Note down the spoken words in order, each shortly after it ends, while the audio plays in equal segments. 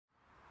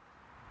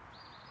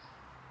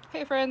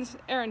Hey friends,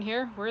 Erin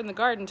here. We're in the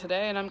garden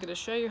today and I'm going to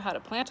show you how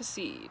to plant a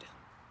seed.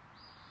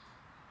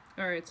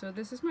 Alright, so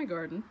this is my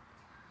garden.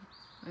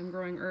 I'm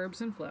growing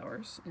herbs and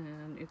flowers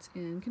and it's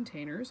in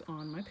containers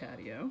on my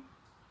patio.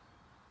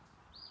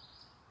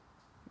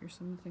 Here's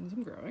some of the things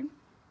I'm growing.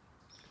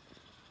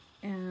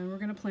 And we're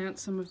going to plant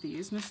some of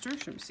these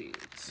nasturtium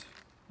seeds,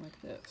 like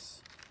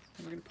this.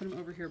 And we're going to put them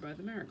over here by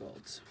the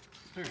marigolds.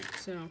 Alright,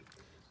 so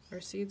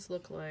our seeds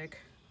look like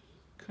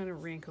kind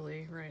of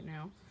wrinkly right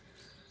now.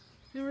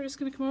 And we're just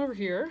going to come over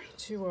here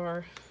to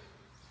our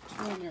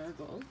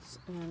marigolds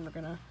and we're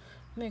going to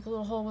make a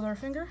little hole with our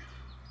finger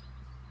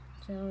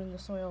down in the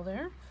soil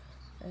there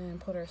and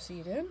put our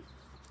seed in,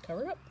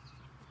 cover it up.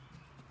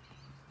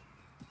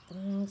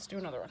 And let's do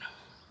another one.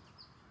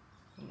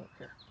 Over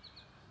here.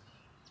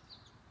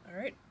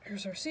 Alright,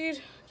 here's our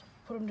seed.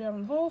 Put them down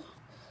in the hole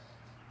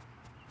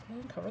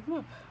and cover them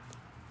up.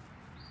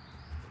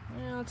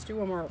 And let's do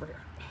one more over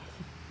here.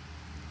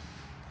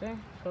 Okay,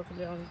 poke them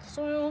down in the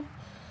soil.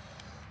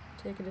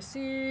 Taking a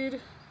seed,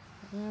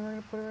 and we're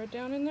going to put it right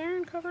down in there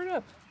and cover it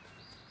up.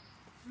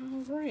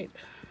 Alright,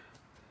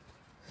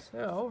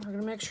 so we're going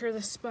to make sure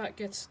this spot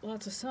gets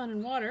lots of sun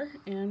and water,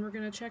 and we're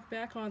going to check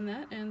back on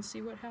that and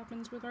see what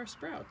happens with our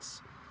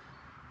sprouts.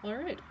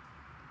 Alright,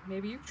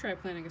 maybe you try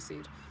planting a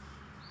seed.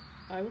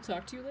 I will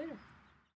talk to you later.